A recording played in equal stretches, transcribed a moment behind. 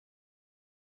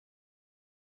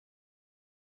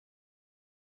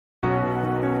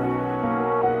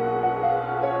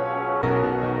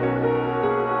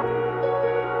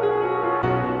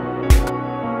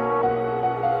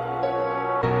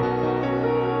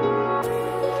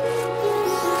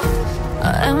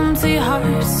empty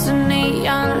hearts and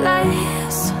neon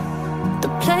lights.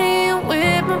 They're playing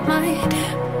with my mind.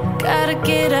 Gotta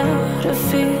get out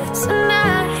of here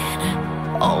tonight.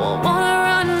 Oh, I wanna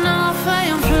run off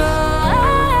and fly.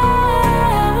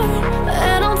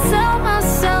 And I'll tell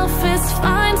myself it's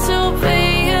fine to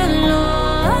be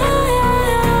alone,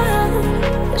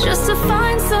 just to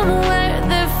find somewhere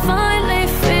that finally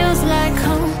feels like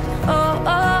home.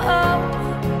 Oh, oh, oh.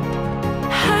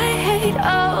 I hate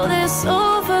all this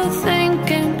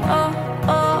overthinking. Oh,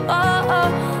 oh, oh, oh.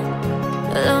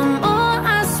 The more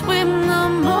I swim, the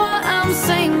more I'm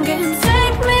sinking.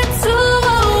 Take me to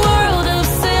a world of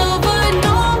silver.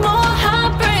 No more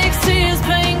heartbreaks, tears,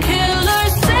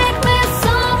 painkillers. Take me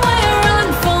somewhere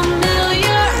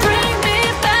unfamiliar. Bring me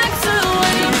back to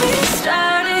when we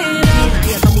started.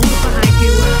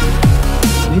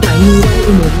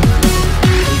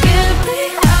 Get me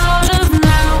out of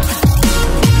now.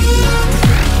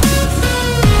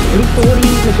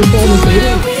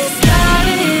 Where we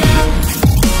started.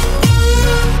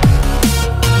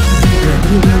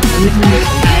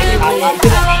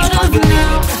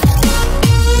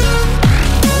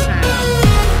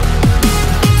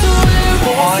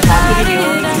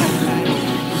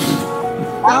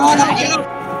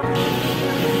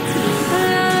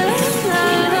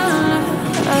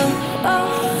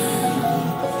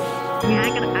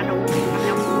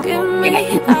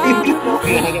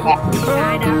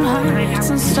 Broken hearts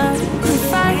and starting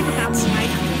fights,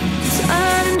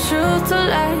 turning truth to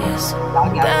lies.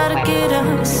 Gotta get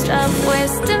up, stop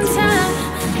wasting time.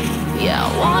 Yeah, I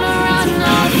wanna run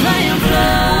off and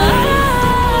fly.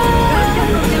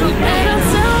 And I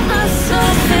tell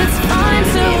myself it's fine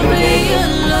to be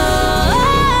alone,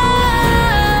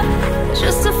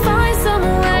 just to find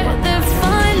somewhere that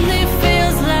finally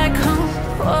feels like home.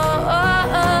 Oh,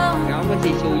 oh, oh.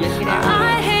 I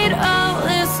hate all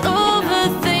this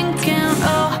overthinking. Oh,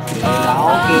 oh,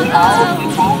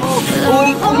 oh, oh. The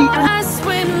more I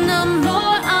swim, the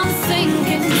more I'm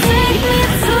sinking. Take me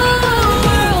to a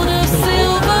world of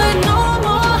silver. No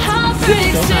more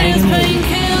heartbreaks, tears,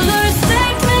 painkillers.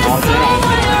 Take me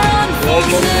somewhere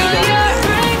unfamiliar.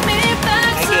 Bring me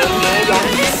back to where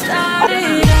we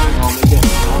started.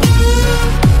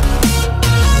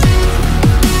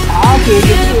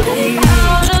 Get me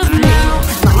out of now. To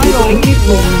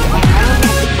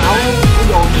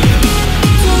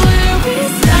where we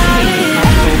started.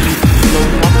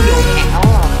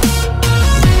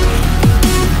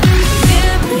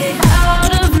 Get me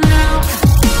out of now.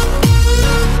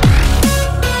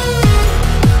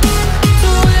 To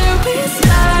where we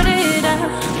started.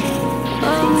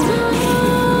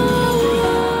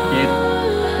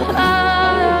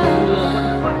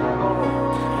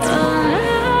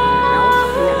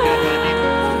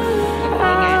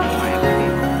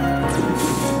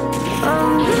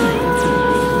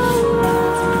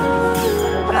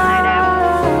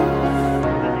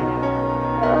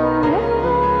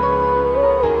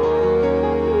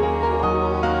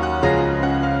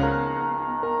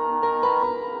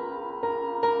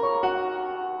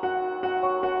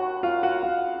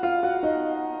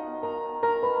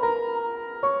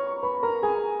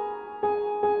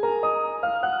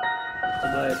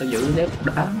 Tao giữ xếp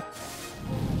đã.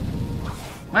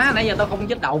 Má nãy giờ tao không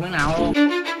chết đầu miếng nào luôn.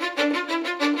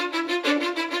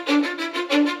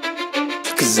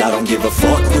 Cause I don't give a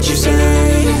fuck what you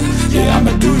say. Yeah,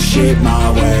 I'ma do shit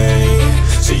my way.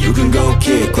 So you can go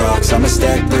kick rocks, I'ma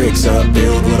stack bricks up,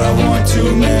 build what I want to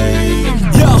make.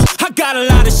 Yo, I got a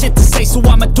lot of shit to say, so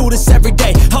I'ma do this every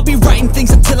day. I'll be writing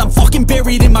things until I'm fucking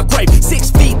buried in my grave.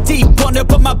 6 feet deep under,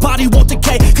 but my body won't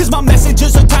decay. Cause my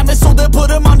messages are timeless, so they'll put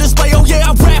them on display. Oh yeah,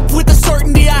 I rap with a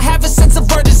certainty, I have a sense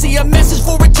of urgency. A message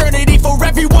for eternity, for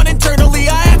everyone internally.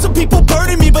 I had some people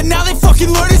burning me, but now they fucking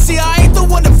learn to see I ain't the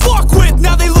one to fuck with,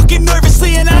 now they looking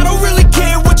nervously. And I don't really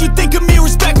care what you think of me,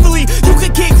 respectfully. You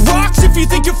can kick rocks if you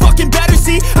think you're fucking better,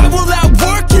 see. I will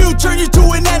outwork you, turn you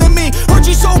to an enemy. Hurt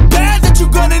you so bad that you're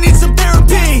gonna need some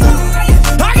therapy.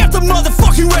 I got the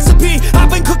motherfucking recipe. I've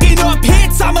been cooking up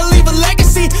hits, I'ma leave a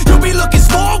legacy. You'll be looking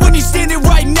small when you're standing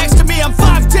right next to me. I'm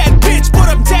 5'10", bitch, but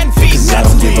I'm 10 feet. Cause I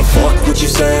don't give a fuck what you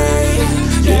say.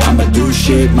 Yeah, I'ma do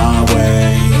shit my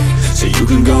way. So you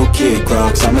can go kick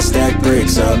rocks, I'ma stack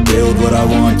bricks up, build what I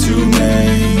want to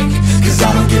make. Cause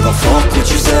I don't give a fuck what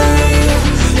you say.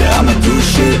 Yeah, I'ma do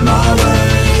shit my way.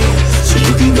 So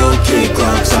you can go kick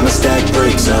rocks, I'ma stack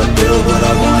bricks up, build what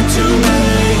I want to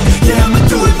make. Yeah, I'ma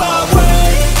do it my way.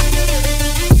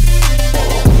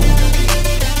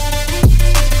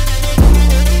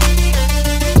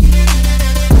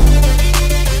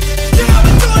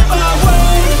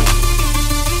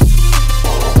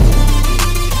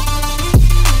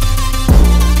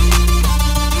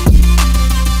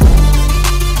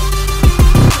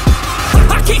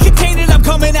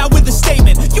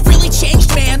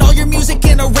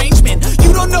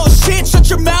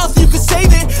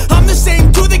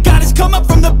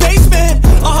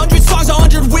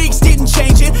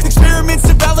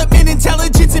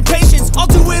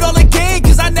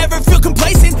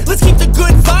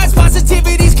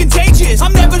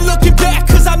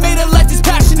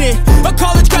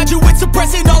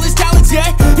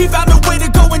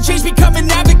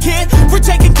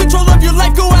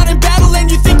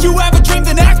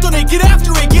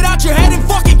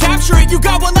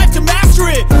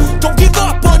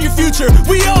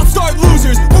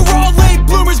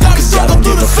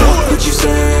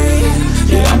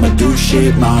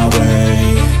 shit my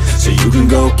way. So you can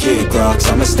go kick rocks,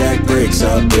 I'ma stack bricks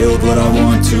up, build what I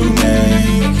want to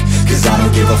make. Cause I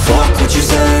don't give a fuck what you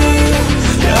say,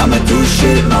 yeah, I'ma do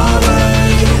shit my way.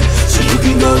 So you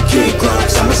can go kick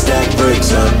rocks, I'ma stack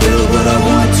bricks up, build what I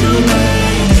want to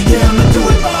make. Yeah, I'ma do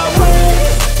it my way.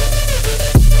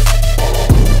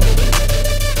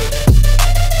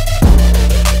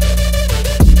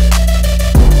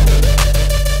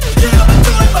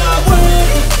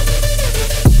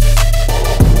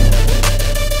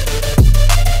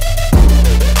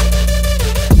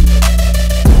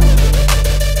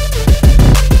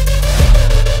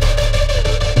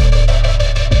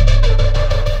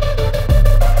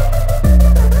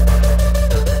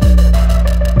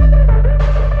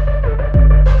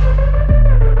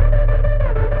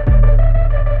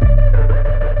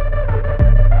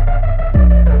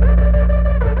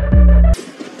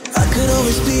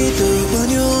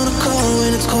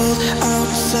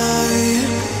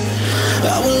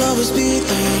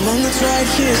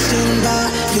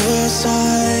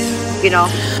 You know.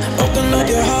 Open up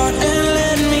your heart and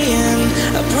let me in.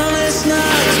 I promise not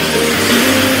to break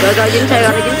you. Rồi dính xe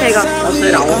rồi, dính xe rồi. Tao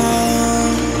xe đậu.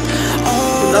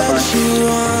 Đất rồi.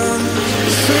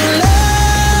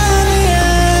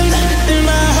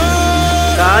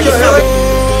 Rồi dính rồi.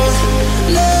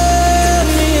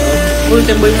 Ui,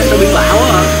 xe pin bão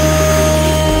á hả?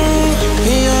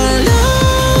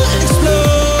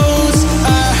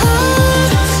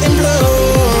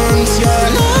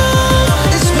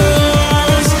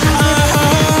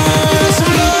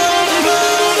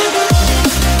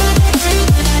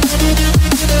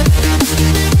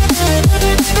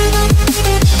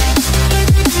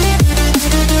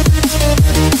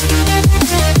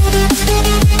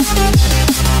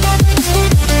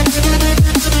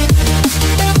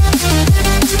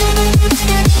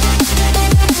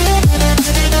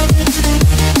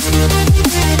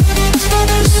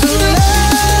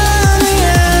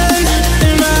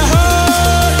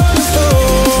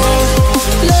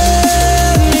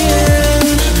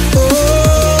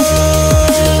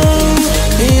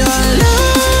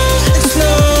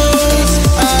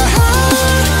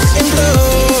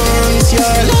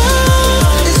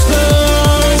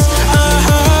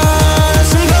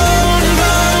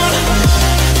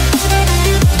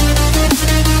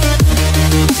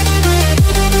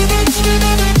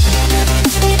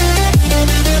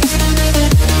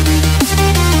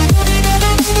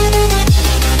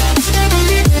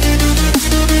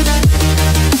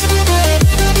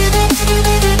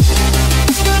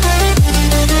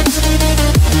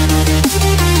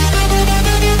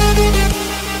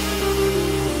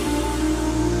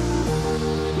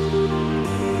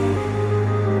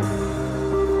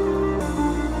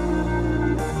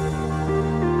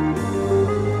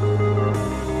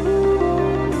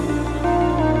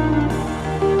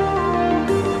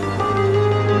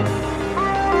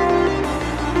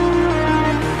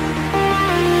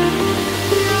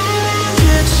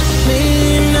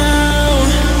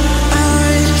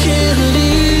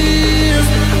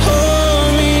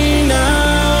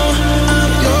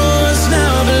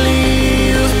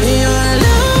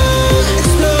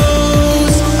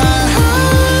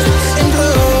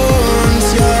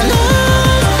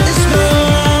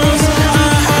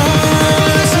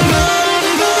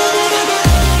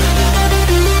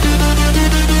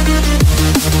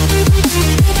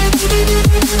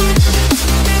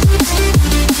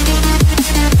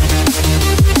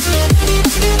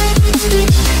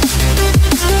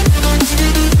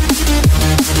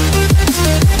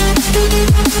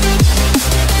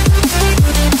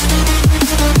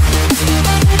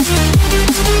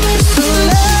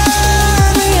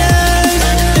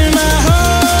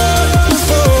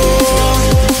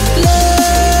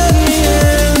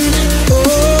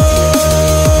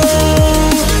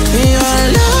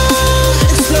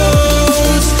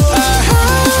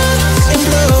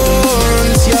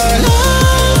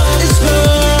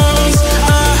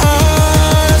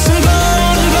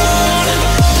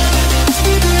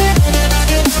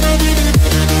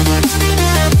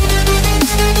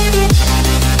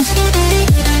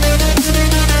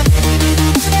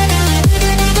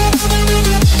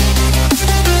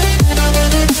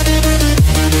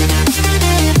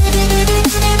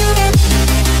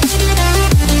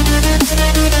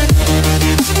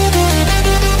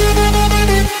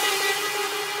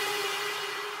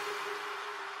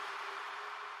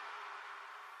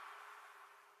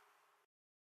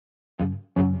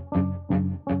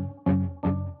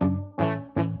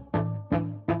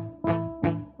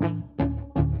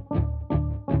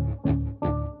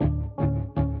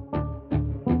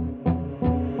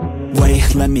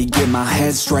 Wait, let me get my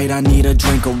head straight. I need a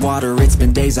drink of water, it's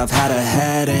been days I've had a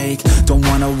headache. Don't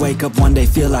wanna wake up one day,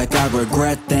 feel like I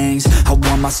regret things. I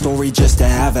want my story just to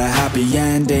have a happy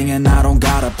ending. And I don't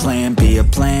got a plan B, a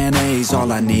plan A's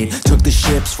all I need. Took the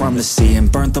ships from the sea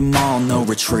and burnt them all, no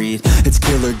retreat. It's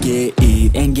kill or get,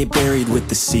 eat, and get buried with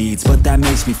the seeds. But that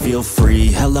makes me feel free,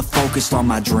 hella focused on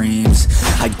my dreams.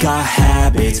 I got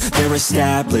habits, they're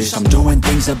established. I'm doing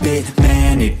things a bit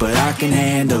manic, but I can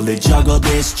handle it. Juggle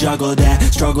this, juggle that,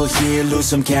 struggle here, lose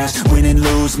some cash. Win and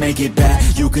lose, make it back.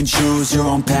 You can choose your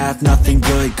own path, nothing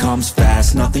good comes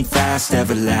fast. Nothing fast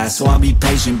ever lasts, so I'll be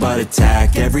patient but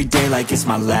attack every day like it's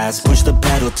my last. Push the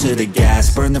pedal to the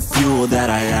gas, burn the fuel that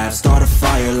I have. Start a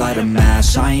fire, light a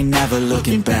match, I ain't never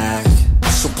looking back.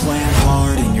 So plant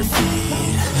hard in your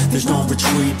feet, there's no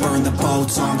retreat. Burn the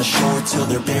boats on the shore till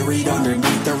they're buried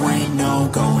underneath. There ain't no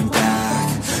going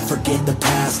back. Forget the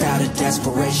past, out of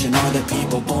desperation are the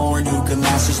people born who can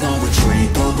last. There's no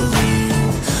retreat, don't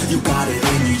believe. You got it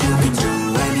in you, you can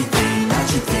do anything that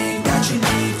you think that you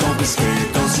need. Don't be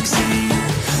scared, go succeed.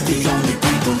 The only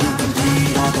people who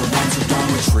compete are the ones who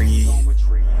don't retreat.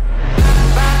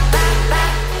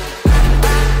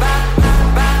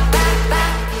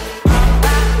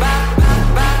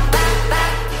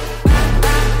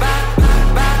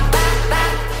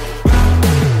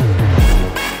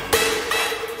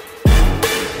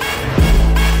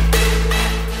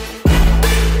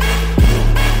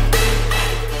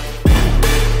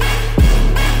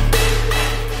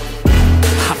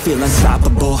 Feel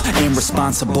unstoppable and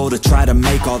responsible to try to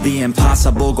make all the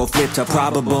impossible go flip to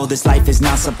probable. This life is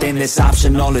not something that's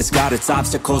optional, it's got its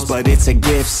obstacles, but it's a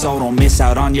gift. So don't miss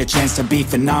out on your chance to be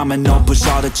phenomenal. Push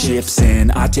all the chips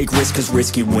in, I take risks cause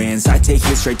risky wins. I take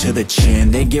hits straight to the chin,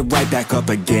 then get right back up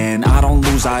again. I don't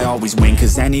lose, I always win,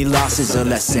 cause any loss is a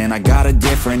lesson. I got a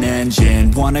different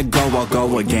engine, wanna go, I'll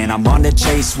go again. I'm on the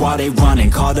chase while they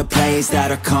running, call the plays that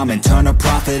are coming. Turn a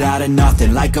profit out of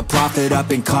nothing, like a prophet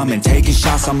up and coming. Taking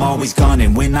shots, I'm always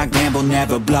gunning. When I gamble,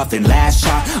 never bluffing. Last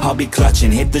shot, I'll be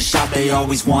clutching. Hit the shot they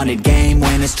always wanted. Game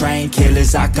winners, train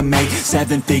killers. I can make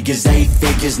 7 figures, 8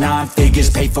 figures, 9 figures.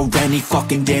 Pay for any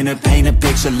fucking dinner. Paint a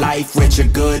picture, life richer.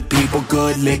 Good people,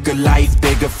 good liquor. Life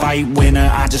bigger, fight winner.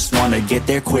 I just wanna get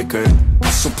there quicker.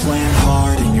 So plant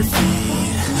hard in your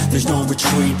feet, there's no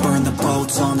retreat. Burn the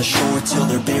boats on the shore till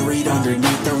they're buried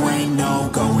underneath. There ain't no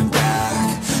going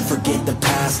back. Forget the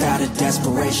past, out of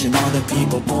desperation are the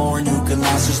people born who can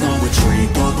last. There's no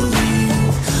retreat, don't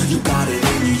believe. You got it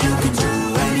in you, you can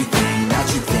do anything that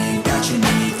you think that you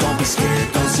need. Don't be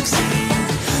scared, go succeed.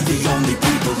 The only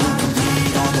people who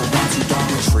compete are the ones who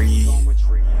don't retreat.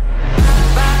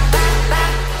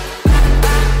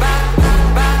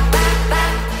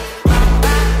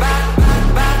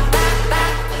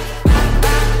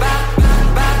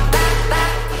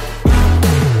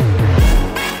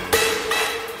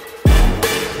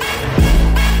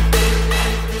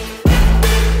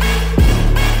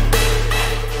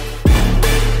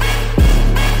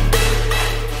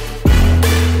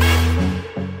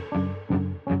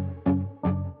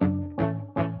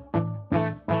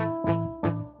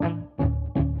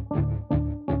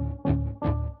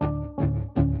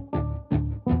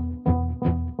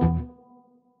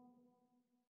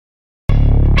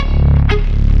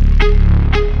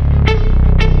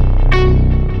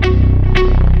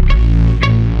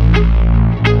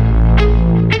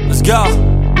 Go.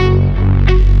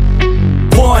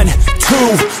 1,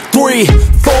 2, 3,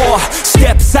 4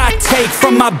 steps I take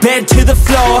from my bed to the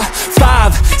floor.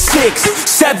 5, 6,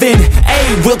 7,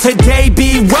 8. Will today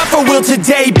be rough or will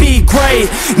today be great?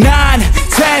 9,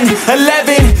 10,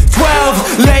 11,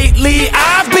 12. Lately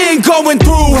I've been going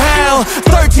through hell.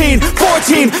 13,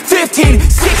 14, 15,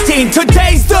 16.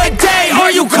 Today's the day.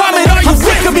 Are you coming? Are you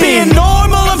sick of being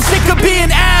normal? I'm sick of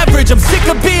being average. I'm sick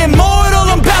of being mortal.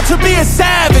 I'm about to be a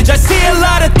savage. I see a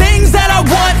lot of things that I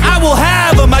want, I will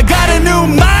have them. I got a new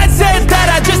mindset that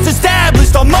I just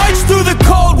established. I'll march through the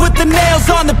cold with the nails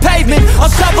on the pavement.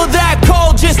 I'll shovel that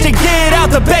coal just to get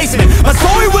out the basement. My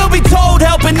story will be told,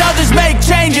 helping others make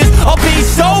changes. I'll be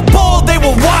so bold, they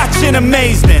will watch in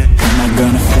amazement. Am I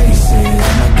gonna face it?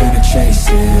 Am I